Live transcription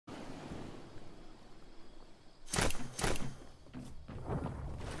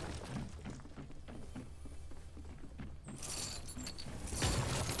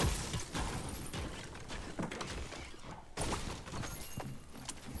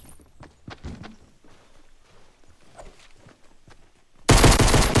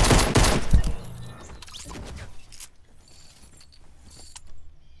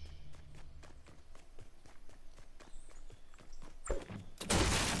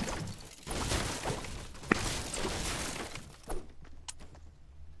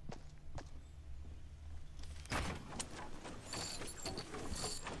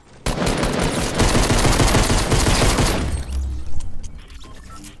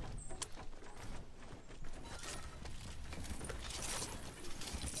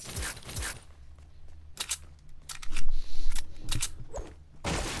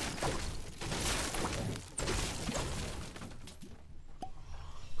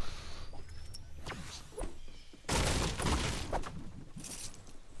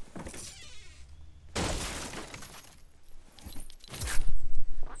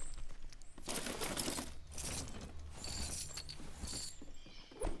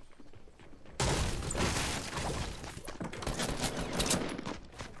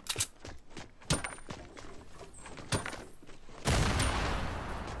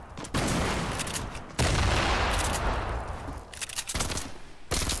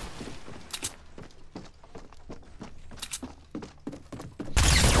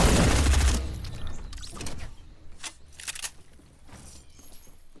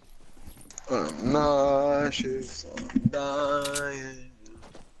ashes, I'm dying.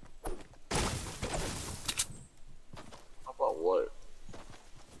 How about what?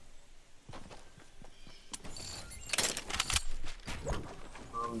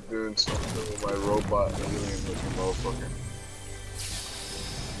 I'm doing something with my robot alien looking motherfucker.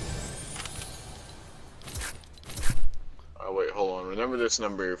 Oh wait, hold on. Remember this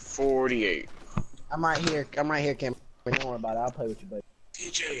number 48. I'm right here, Cam. Don't worry about it. I'll play with you, buddy.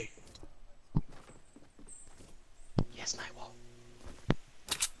 DJ. Yes, Nightwolf.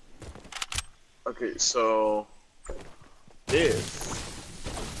 Okay, so if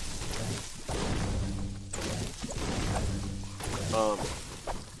oh,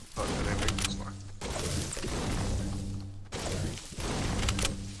 I didn't make this one.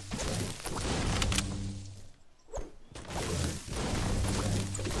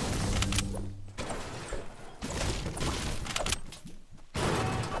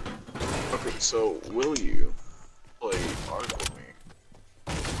 Okay, so will you play Ark with me?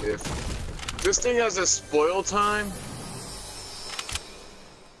 If this thing has a spoil time,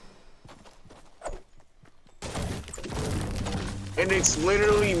 and it's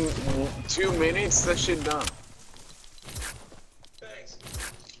literally 2 minutes, that shit done. Thanks.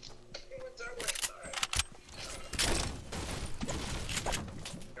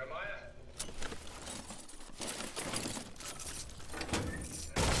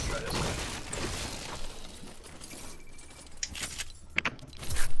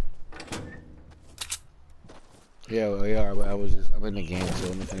 Yeah, well, yeah, I'm in the game, so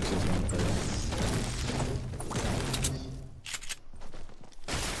let me finish this one first.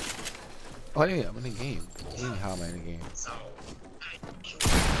 Oh yeah, I'm in the game. What do you mean, how am I in the game? So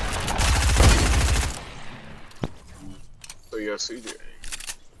yes, CJ.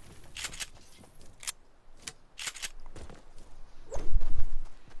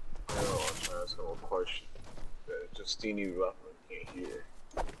 I know, I'm trying to ask him a question that Justini Ruffman can't hear.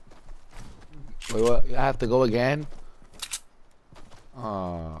 Wait, what? I have to go again?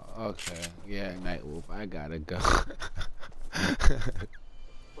 Oh, okay. Yeah, Nightwolf, I gotta go.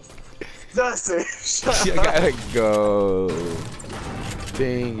 That's it. I gotta go.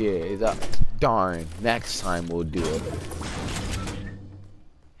 Dang it. It's up. Darn. Next time we'll do it.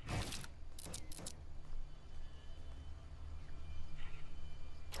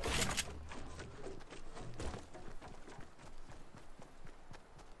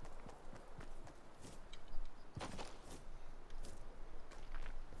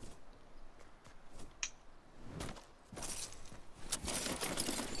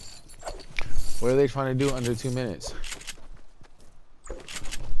 What are they trying to do under 2 minutes?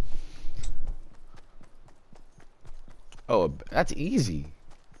 Oh, that's easy.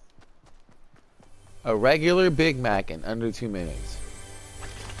 A regular Big Mac in under 2 minutes.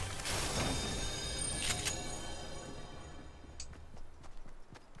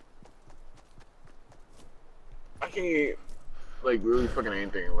 I can eat like really fucking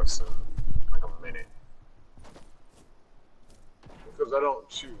anything in less than like a minute. Because I don't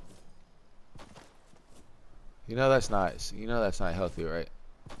chew. You know that's not healthy, right?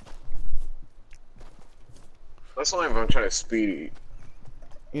 That's only if I'm trying to speed eat.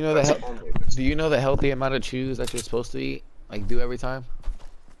 You know do you know the healthy amount of chews that you're supposed to eat? Like do every time?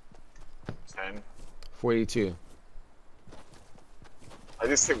 10. 42. I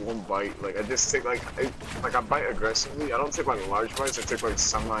just take one bite. Like I just take like I bite aggressively. I don't take like large bites. I take like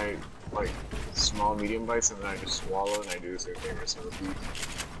small medium bites, and then I just swallow and I do the same thing for repeat.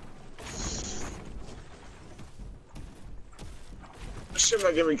 Shit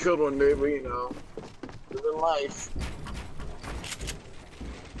might get me killed one day, but you know, living life.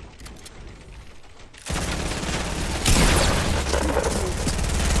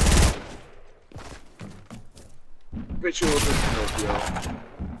 Bet you look at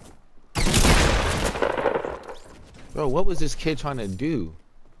Bro, what was this kid trying to do?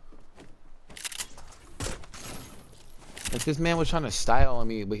 Like this man was trying to style on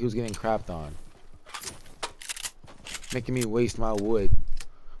me, but he was getting crapped on. Making me waste my wood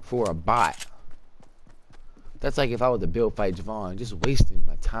for a bot. That's like if I was to build fight Javon, just wasting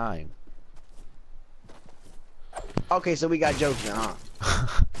my time. Okay, so we got jokes now,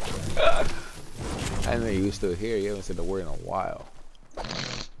 huh? I didn't know you were still here. You haven't said the word in a while.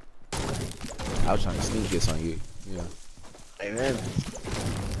 I was trying to sneak this on you. Yeah. Amen.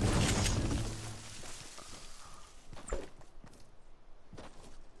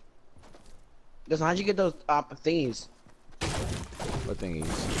 Listen, how'd you get those thingies? What thingies?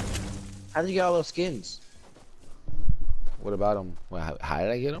 How'd you get all those skins? What about them? Well, how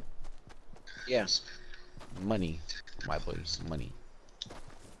did I get them? Yes. Money, my boys, money.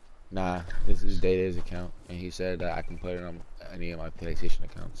 Nah, this is Day-Day's account, and he said that I can put it on any of my PlayStation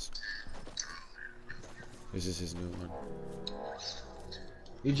accounts. This is his new one.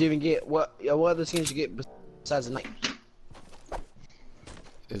 Did you even get what other skins you get besides the night?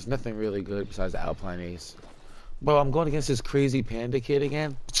 There's nothing really good besides the Alpine Ace. Bro, I'm going against this crazy panda kid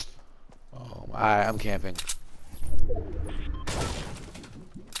again. Oh, I'm camping.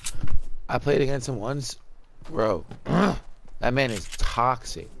 I played against him once. Bro, that man is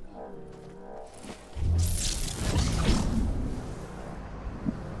toxic.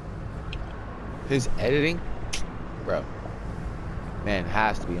 His editing, bro, man,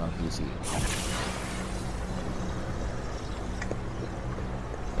 has to be on PC.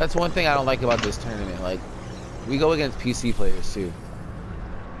 That's one thing I don't like about this tournament. Like, we go against PC players too.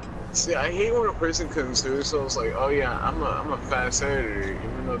 See, I hate when a person considers themselves like, oh yeah, I'm a fast editor,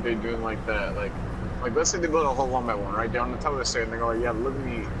 even though they're doing like that. Like let's say they build a whole 1x1, right? They're on the top of the stage and they go, yeah, look at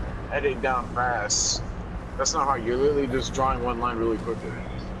me edit down fast. That's not how you're literally just drawing one line really quickly.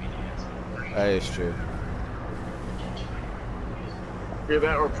 That is true. Hear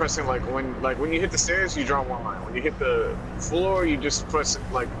that? Or pressing like when you hit the stairs, you draw one line. When you hit the floor, you just press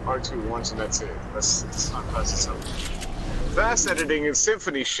like R2 once and that's it. It's not fast itself. Fast editing is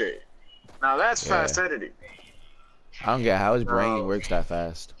symphony shit. Now that's fast editing. I don't get how his brain works that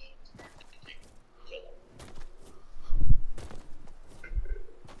fast.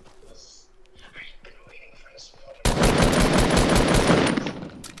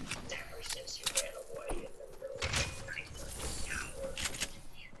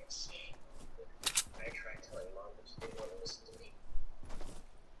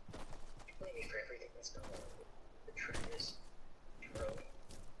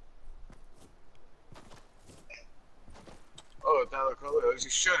 Oh, that color as you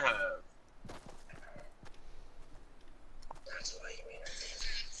should have. That's why you mean I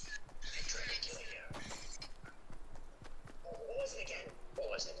tried to kill you. What was it again? What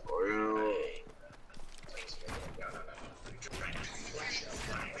was it? Oh, Please, no. You're trying to flash the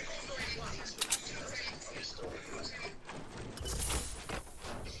fire.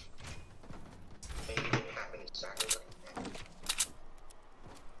 Maybe it didn't happen exactly like that.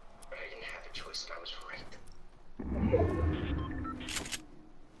 But I didn't have a choice and I was right.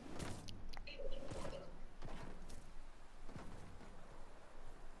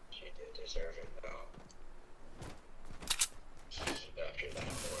 She did deserve it, though. After that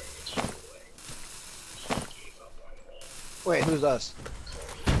morning, it's too late. She gave up on me. Wait, who's us?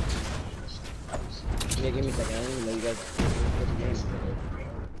 Yeah, give me a second. I didn't even know you guys put the game.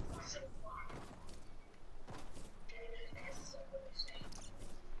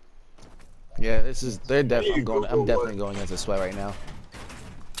 Yeah, this is. I'm definitely going against a sweat right now.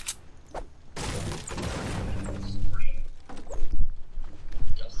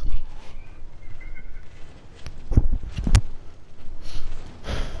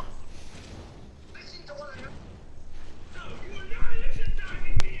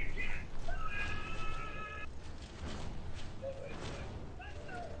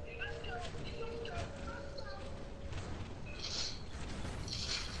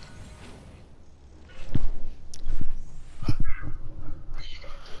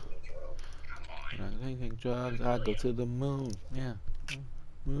 I take drugs, I go to the moon. Yeah.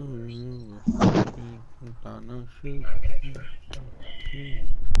 Moon.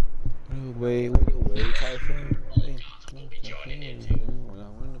 Away, typhoon.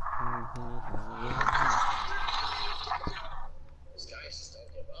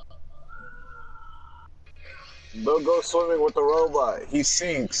 they'll go swimming with the robot. He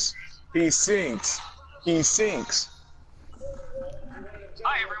sinks. He sinks. He sinks.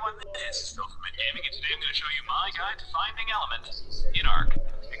 Hi everyone, this is Phil from Gaming, and today I'm going to show you my guide to finding Element in Arc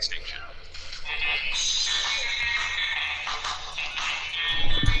Extinction.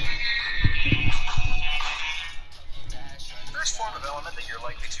 The first form of element that you're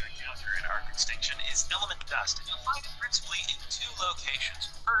likely to encounter in Arc Extinction is element dust, and you'll find it principally in two locations.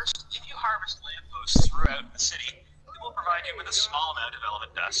 First, if you harvest lampposts throughout the city, it will provide you with a small amount of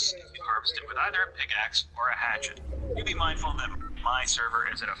element dust. If you harvest it with either a pickaxe or a hatchet, you be mindful that my server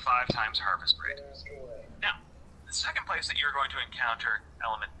is at a 5 times harvest rate. Now, the second place that you're going to encounter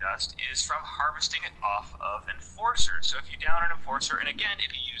element dust is from harvesting it off of enforcers. So if you down an enforcer, and again,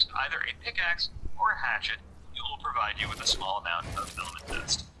 if you used either a pickaxe or a hatchet, it will provide you with a small amount of element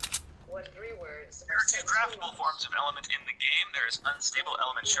dust. What 3 words? There are 2 craftable forms of element in the game. There's unstable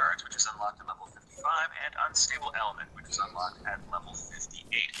element shards, which is unlocked at level 55, and unstable element, which is unlocked at level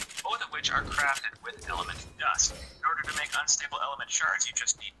 58, both of which are crafted with element dust. In order to make unstable element shards, you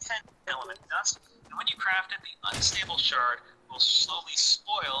just need 10 element dust, and when you craft it, the unstable shard will slowly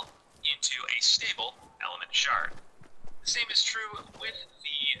spoil into a stable element shard. The same is true with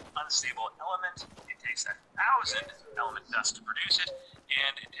the unstable element. It takes 1,000 element dust to produce it,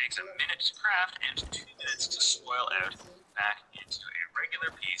 and it takes a minute to craft and 2 minutes to spoil out back into a regular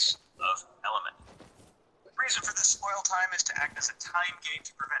piece of element. The reason for this spoil time is to act as a time gate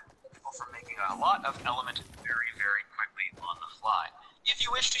to prevent people from making a lot of element very, very quickly on the fly. If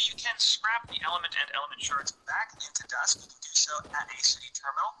you wish to, you can scrap the element and element shards back into dust. You can do so at a city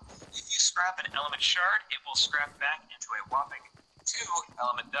terminal. If you scrap an element shard, it will scrap back into a whopping 2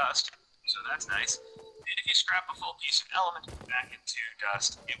 element dust, so that's nice. And if you scrap a full piece of element back into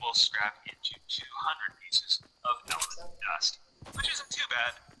dust, it will scrap into 200 pieces of element dust, which isn't too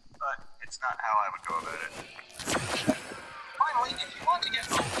bad, but it's not how I would go about it. Finally, if you want to get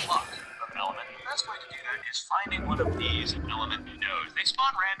a lot of element, the best way to do that is finding one of these element nodes. They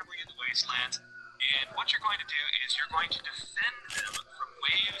spawn randomly in the wastelands, and what you're going to do is you're going to defend them from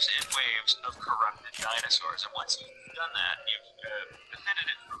waves and waves of corrupted dinosaurs. And once you've done that, you've defended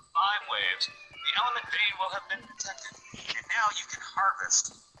it from 5 waves, the element vein will have been protected, and now you can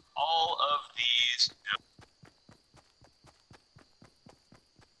harvest all of these nodes.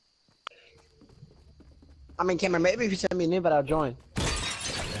 I mean, Cameron, maybe if you send me an invite, I'll join.